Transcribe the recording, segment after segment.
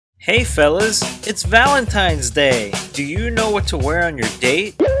Hey fellas, it's Valentine's Day. Do you know what to wear on your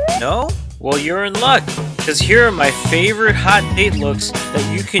date? No? Well, you're in luck, because here are my favorite hot date looks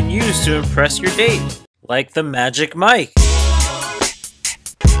that you can use to impress your date. Like the magic mic.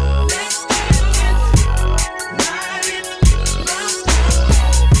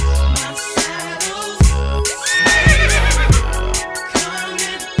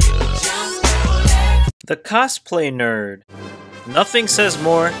 The cosplay nerd. Nothing says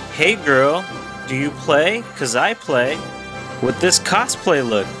more, hey girl, do you play? 'Cause I play. With this cosplay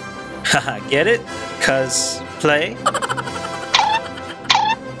look. Haha, get it? 'Cause play?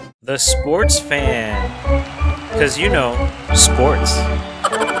 The sports fan. 'Cause you know, sports.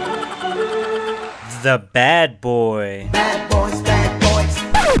 The bad boy. Bad boys, bad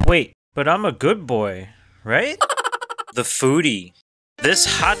boys. Wait, but I'm a good boy, right? The foodie. This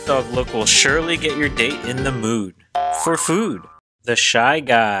hot dog look will surely get your date in the mood for food. The shy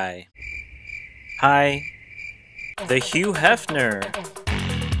guy. Hi. The Hugh Hefner.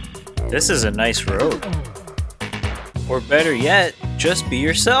 This is a nice robe. Or better yet, just be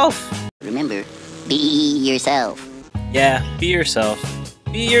yourself. Remember, be yourself. Yeah, be yourself.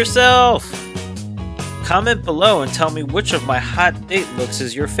 Be yourself! Comment below and tell me which of my hot date looks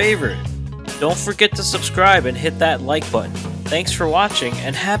is your favorite. Don't forget to subscribe and hit that like button. Thanks for watching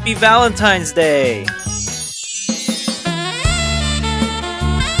and happy Valentine's Day!